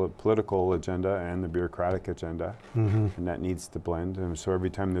between the political agenda and the bureaucratic agenda, and that needs to blend. And so every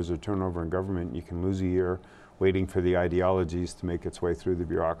time there's a turnover in government, you can lose a year waiting for the ideologies to make its way through the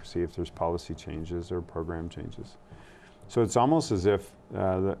bureaucracy if there's policy changes or program changes. So it's almost as if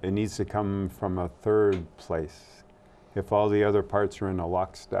it needs to come from a third place, if all the other parts are in a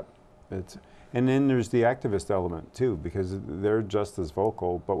lockstep. And then there's the activist element too, because they're just as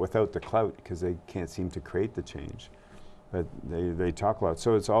vocal, but without the clout, because they can't seem to create the change. But they talk a lot.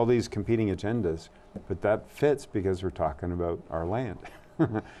 So it's all these competing agendas, but that fits because we're talking about our land.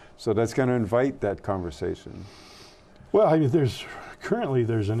 So that's going to invite that conversation. Well, I mean, currently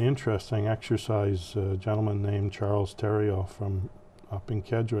there's an interesting exercise. A gentleman named Charles Theriault from up in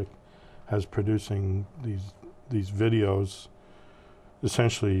Kedgwick has producing these videos,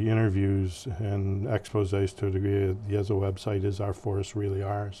 essentially interviews and exposés to a degree. He has a website, Is Our Forest Really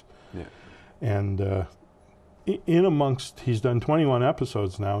Ours? And in amongst, he's done 21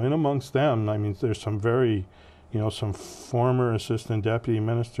 episodes now. In amongst them, I mean, there's some very, you know, some former assistant deputy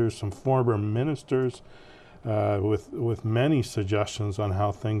ministers, some former ministers, with many suggestions on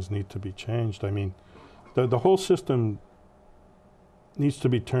how things need to be changed. I mean, the whole system needs to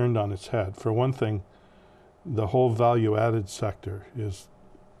be turned on its head. For one thing, the whole value-added sector is,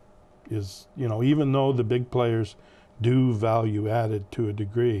 you know, even though the big players do value-added to a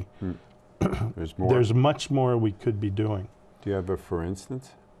degree, there's more. There's much more we could be doing. Do you have a for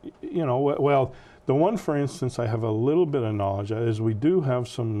instance? You know, well, the one, for instance, I have a little bit of knowledge is we do have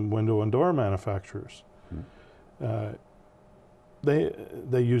some window and door manufacturers. They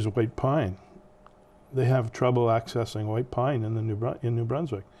use white pine. They have trouble accessing white pine in New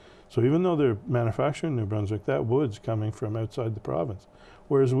Brunswick. So even though they're manufacturing in New Brunswick, that wood's coming from outside the province.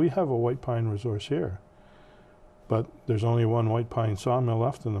 Whereas we have a white pine resource here. But there's only one white pine sawmill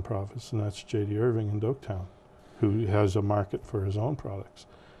left in the province, and that's J.D. Irving in Doketown, who has a market for his own products.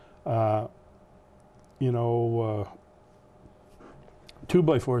 You know,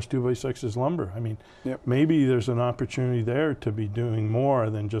 2x4s, 2x6s lumber. I mean, maybe there's an opportunity there to be doing more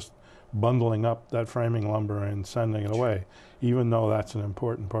than just bundling up that framing lumber and sending it away, even though that's an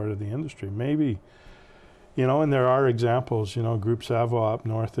important part of the industry. Maybe, you know, and there are examples, you know, Groupe Savoie up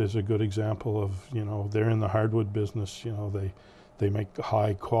north is a good example of, you know, they're in the hardwood business. You know, they make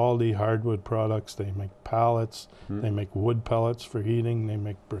high quality hardwood products, they make pallets, they make wood pellets for heating, they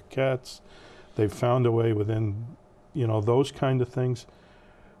make briquettes. They've found a way within, you know, those kind of things.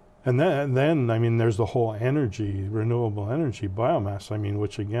 And then, I mean, there's the whole energy, renewable energy, biomass, I mean,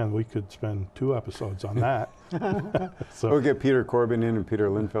 which again, we could spend 2 episodes on that. So we'll get Peter Corbin in and Peter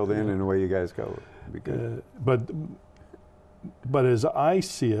Lindfeld in, and away you guys go. It'd be good. But as I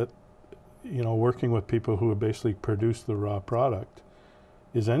see it, you know, working with people who basically produce the raw product,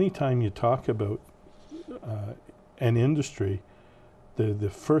 is anytime you talk about an industry, the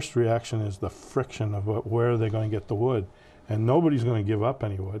first reaction is the friction of where are they going to get the wood, and nobody's going to give up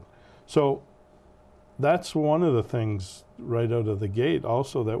any wood. So that's one of the things right out of the gate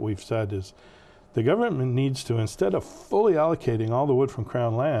also that we've said is the government needs to, instead of fully allocating all the wood from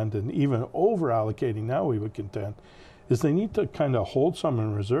Crown land and even over allocating now, we would contend, is they need to kind of hold some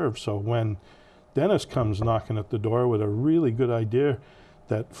in reserve. So when Dennis comes knocking at the door with a really good idea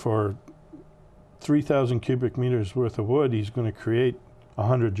that for 3,000 cubic meters worth of wood, he's going to create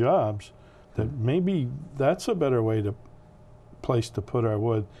 100 jobs, that maybe that's a better place to put our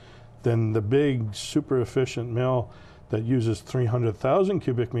wood than the big super efficient mill that uses 300,000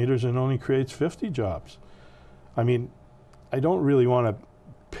 cubic meters and only creates 50 jobs. I mean, I don't really want to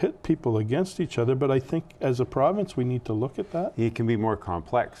pit people against each other, but I think as a province we need to look at that. It can be more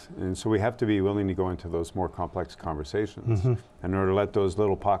complex, and so we have to be willing to go into those more complex conversations in order to let those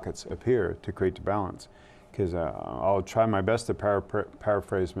little pockets appear to create the balance. Because I'll try my best to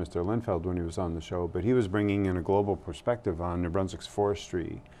paraphrase Mr. Linfeld when he was on the show, but he was bringing in a global perspective on New Brunswick's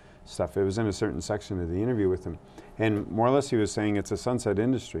forestry stuff. It was in a certain section of the interview with him. And more or less he was saying it's a sunset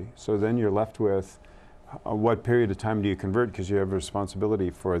industry. So then you're left with what period of time do you convert, because you have a responsibility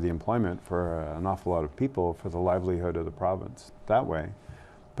for the employment for an awful lot of people, for the livelihood of the province that way.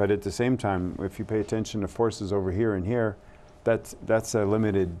 But at the same time, if you pay attention to forces over here and here, that's a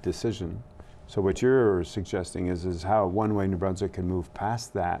limited decision. So what you're suggesting is how one way New Brunswick can move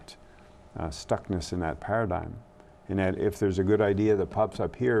past that stuckness in that paradigm. And that if there's a good idea that pops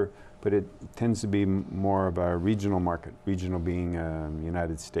up here, but it tends to be more of a regional market, regional being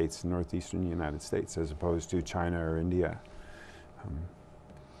United States, northeastern United States, as opposed to China or India.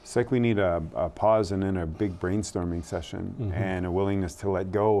 It's like we need a pause and then a big brainstorming session and a willingness to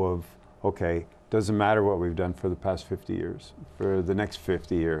let go of, okay, doesn't matter what we've done for the past 50 years, for the next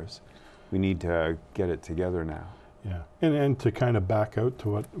 50 years. We need to get it together now. Yeah, and to kind of back out to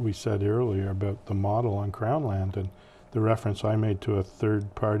what we said earlier about the model on Crown land and the reference I made to a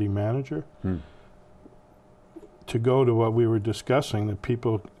third-party manager, to go to what we were discussing, that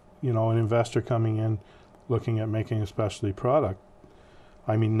people, you know, an investor coming in looking at making a specialty product.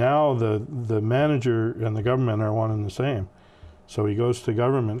 I mean, now the manager and the government are one and the same. So he goes to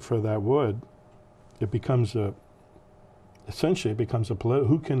government for that wood. It becomes essentially it becomes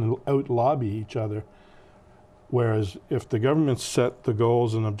who can out-lobby each other. Whereas if the government set the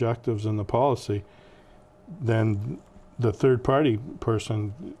goals and objectives and the policy, then the third-party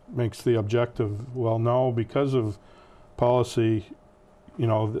person makes the objective, well, no, because of policy, you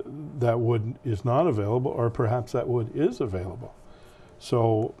know, that wood is not available, or perhaps that wood is available.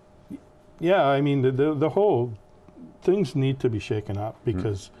 So, yeah, I mean, the whole things need to be shaken up,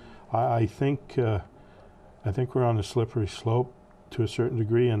 because I think we're on a slippery slope to a certain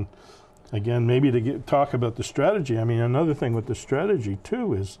degree. And again, maybe to talk about the strategy. I mean, another thing with the strategy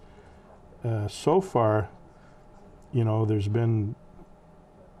too is, so far, you know, there's been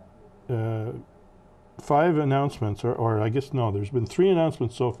 5 announcements, or I guess no, there's been 3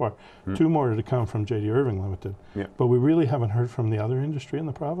 announcements so far, 2 more to come from J.D. Irving Limited. Yeah. But we really haven't heard from the other industry in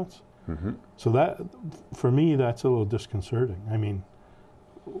the province. So that, for me, that's a little disconcerting. I mean,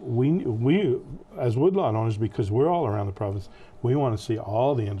 we as woodlot owners, because we're all around the province, we want to see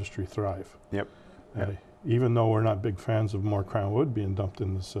all the industry thrive. Yep. Even though we're not big fans of more Crown wood being dumped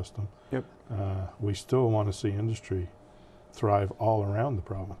in the system, we still want to see industry thrive all around the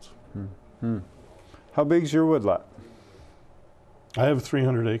province. How big's your woodlot? I have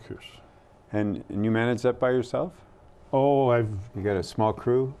 300 acres. And you manage that by yourself? Oh, You got a small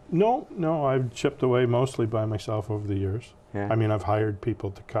crew? No, I've chipped away mostly by myself over the years. Yeah. I mean, I've hired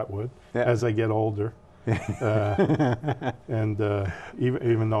people to cut wood as I get older. And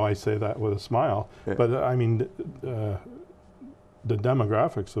even though I say that with a smile, but I mean, the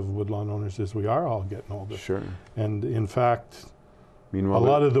demographics of woodlot owners is we are all getting older. Sure. And in fact, meanwhile, a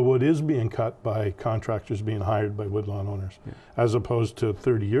lot of the wood is being cut by contractors being hired by woodlot owners, as opposed to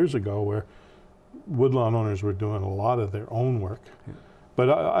 30 years ago where woodlot owners were doing a lot of their own work. But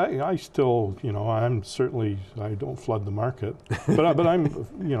I still, you know, I don't flood the market. but I'm,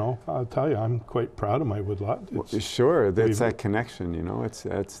 you know, I'll tell you, I'm quite proud of my woodlot. Sure, it's that connection, you know, it's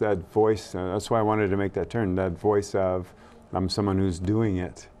that voice. That's why I wanted to make that turn, that voice of, I'm someone who's doing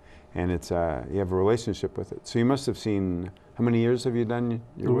it. And it's, you have a relationship with it. So you must have seen, how many years have you done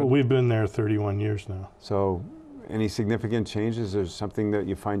your wood? We've been there 31 years now. So any significant changes, or something that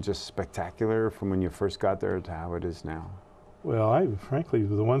you find just spectacular from when you first got there to how it is now? Well, frankly,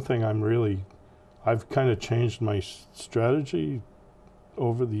 the one thing I've kind of changed my strategy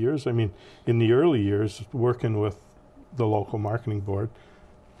over the years. I mean, in the early years, working with the local marketing board,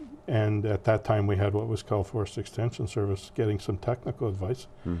 And at that time, we had what was called Forest Extension Service, getting some technical advice.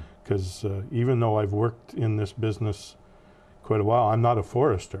 Because even though I've worked in this business quite a while, I'm not a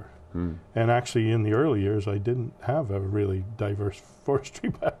forester. And actually, in the early years, I didn't have a really diverse forestry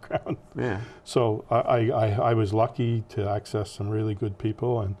background. Yeah. So I was lucky to access some really good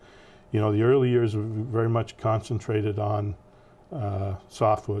people. And, you know, the early years were very much concentrated on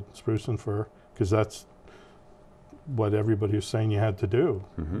softwood, spruce and fir, because that's what everybody was saying you had to do.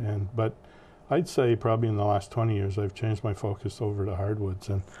 But I'd say probably in the last 20 years, I've changed my focus over to hardwoods.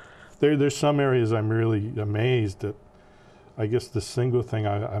 And there's some areas I'm really amazed at. I guess the single thing,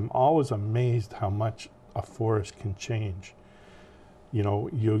 I'm always amazed how much a forest can change. You know,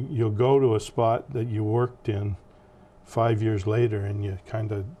 you'll go to a spot that you worked in 5 years later and you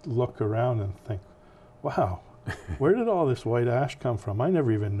kind of look around and think, wow, where did all this white ash come from? I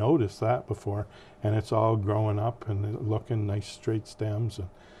never even noticed that before. And it's all growing up and looking nice straight stems. And,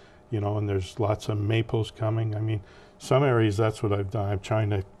 you know, and there's lots of maples coming. I mean, some areas, that's what I've done. I'm trying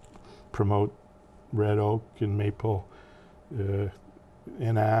to promote red oak and maple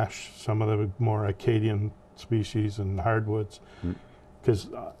and ash, some of the more Acadian species and hardwoods. Because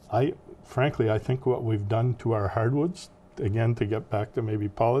frankly, I think what we've done to our hardwoods, again, to get back to maybe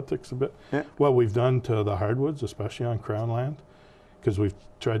politics a bit, what we've done to the hardwoods, especially on Crown land, because we've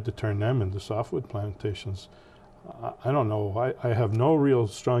tried to turn them into softwood plantations. I don't know, I have no real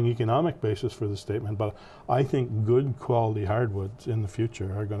strong economic basis for the statement, but I think good quality hardwoods in the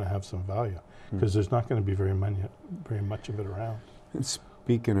future are going to have some value, because there's not going to be very much of it around. And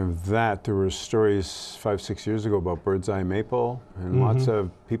speaking of that, there were stories 5-6 years ago about bird's eye maple, and lots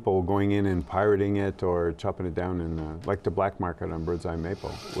of people going in and pirating it or chopping it down in like the black market on bird's eye maple,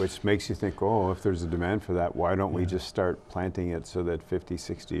 which makes you think, oh, if there's a demand for that, why don't we just start planting it so that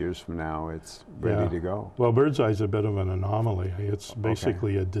 50-60 years from now it's ready to go? Well, bird's eye is a bit of an anomaly. It's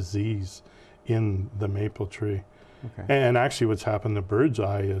basically a disease in the maple tree. And actually what's happened to bird's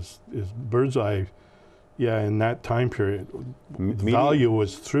eye is bird's eye, in that time period, value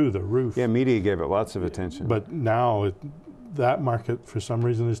was through the roof. Yeah, media gave it lots of attention. But now that market, for some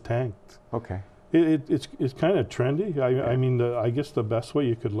reason, is tanked. Okay. It's kind of trendy. I mean, I guess the best way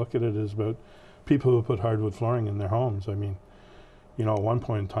you could look at it is about people who put hardwood flooring in their homes. I mean, you know, at one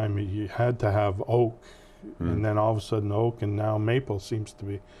point in time, you had to have oak, and then all of a sudden oak, and now maple seems to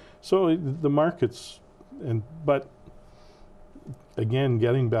be. So the market's, but again,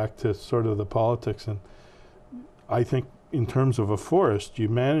 getting back to sort of the politics, and I think in terms of a forest, you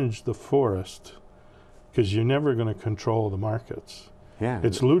manage the forest because you're never going to control the markets. Yeah.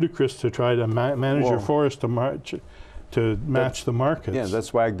 It's ludicrous to try to manage your forest to match the markets. Yeah,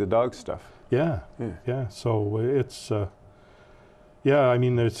 that's wag the dog stuff. Yeah. So it's, I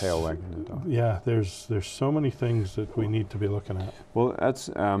mean, there's tail wagging the dog. Yeah, there's so many things that we need to be looking at. Well,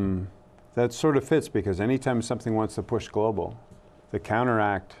 that sort of fits, because anytime something wants to push global, the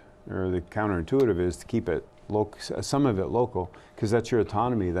counteract or the counterintuitive is to keep it local, some of it local, because that's your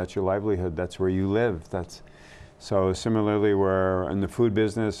autonomy, that's your livelihood, that's where you live. So similarly, we're in the food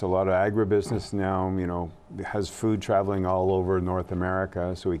business, a lot of agribusiness now, you know, has food traveling all over North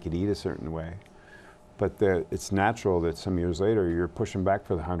America so we could eat a certain way. But it's natural that some years later you're pushing back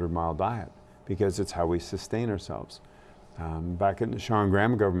for the 100-mile diet, because it's how we sustain ourselves. Back in the Sean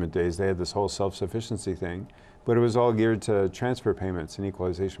Graham government days, they had this whole self-sufficiency thing, but it was all geared to transfer payments and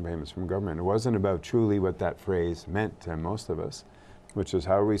equalization payments from government. It wasn't about truly what that phrase meant to most of us, which is,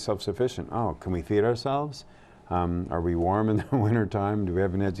 how are we self-sufficient? Oh, can we feed ourselves? Are we warm in the wintertime? Do we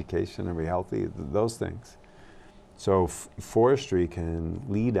have an education? Are we healthy? Those things. So forestry can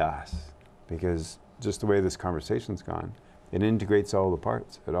lead us, because just the way this conversation's gone, it integrates all the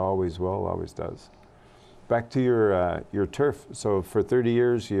parts. It always will, always does. Back to your turf. So for 30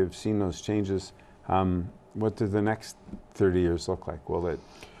 years, you've seen those changes. What do the next 30 years look like?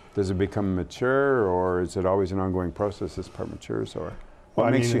 Does it become mature, or is it always an ongoing process as part matures, or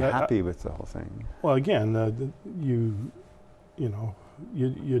what makes you happy with the whole thing? Well, again, you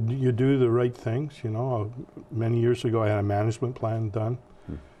do the right things. You know, many years ago, I had a management plan done,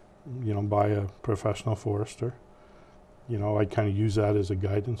 you know, by a professional forester. You know, I kind of use that as a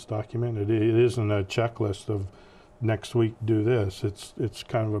guidance document. It isn't a checklist of next week do this. It's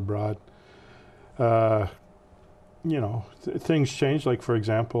kind of a broad. You know, things change. Like, for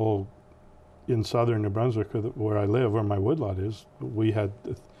example, in southern New Brunswick, where I live, where my woodlot is, we had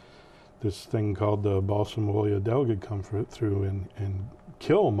this thing called the balsam woolly adelgid come through and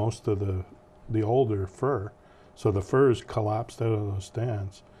kill most of the older fir. So the firs collapsed out of those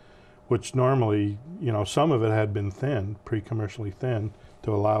stands, which normally, you know, some of it had been thinned, pre-commercially thinned,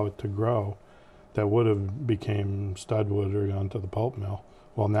 to allow it to grow. That would have became studwood or gone to the pulp mill,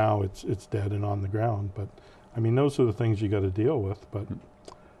 Well, now it's dead and on the ground. But I mean, those are the things you got to deal with. But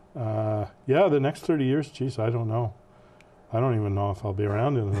yeah, the next 30 years, geez, I don't know. I don't even know if I'll be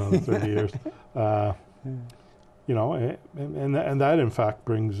around in another 30 years. You know, and that in fact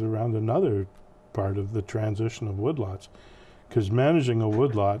brings around another part of the transition of woodlots, because managing a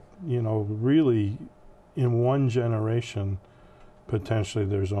woodlot, you know, really in one generation, potentially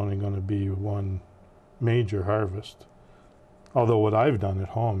there's only going to be one major harvest. Although what I've done at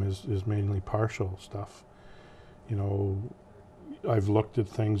home is mainly partial stuff. You know, I've looked at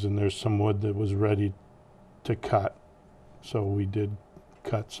things and there's some wood that was ready to cut, so we did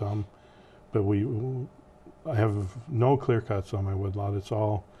cut some, but I have no clear cuts on my woodlot. It's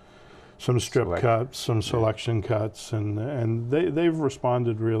all some strip cuts, some selection cuts, and they've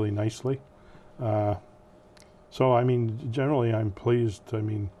responded really nicely. So I mean, generally I'm pleased. I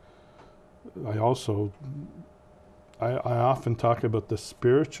mean, I often talk about the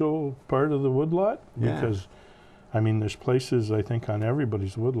spiritual part of the woodlot, because I mean, there's places I think on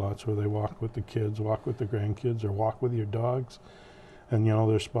everybody's woodlots where they walk with the kids, walk with the grandkids, or walk with your dogs, and you know,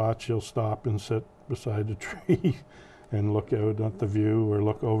 there's spots you'll stop and sit beside a tree and look out at the view or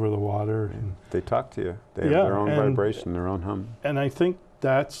look over the water. And they talk to you. They have their own vibration, their own hum. And I think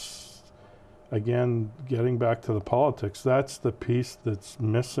that's, again, getting back to the politics, that's the piece that's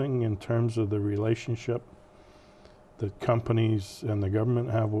missing in terms of the relationship that companies and the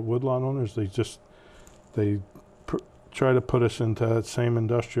government have with woodlot owners. They try to put us into that same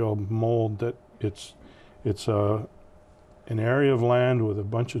industrial mold that it's an area of land with a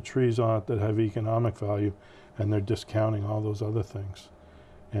bunch of trees on it that have economic value, and they're discounting all those other things.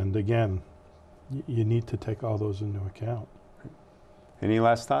 And again, you need to take all those into account. Any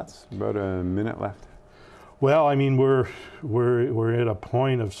last thoughts? About a minute left. Well, I mean, we're at a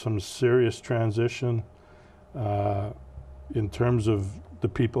point of some serious transition in terms of the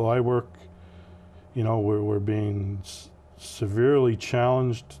people I work. You know, we're being severely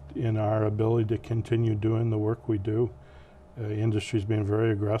challenged in our ability to continue doing the work we do. Industry's been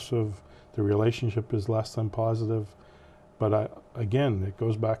very aggressive. The relationship is less than positive. But again, it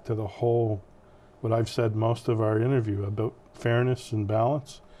goes back to the whole, what I've said most of our interview about fairness and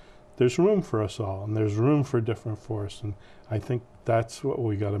balance. There's room for us all, and there's room for different forests. And I think that's what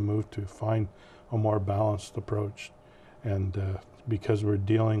we got to move to, find a more balanced approach. And because we're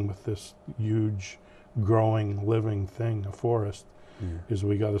dealing with this huge, growing, living thing, a forest, is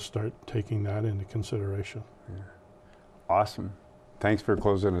we got to start taking that into consideration. Awesome. Thanks for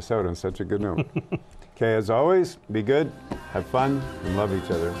closing us out on such a good note. Okay, as always, be good, have fun, and love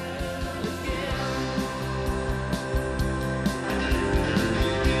each other.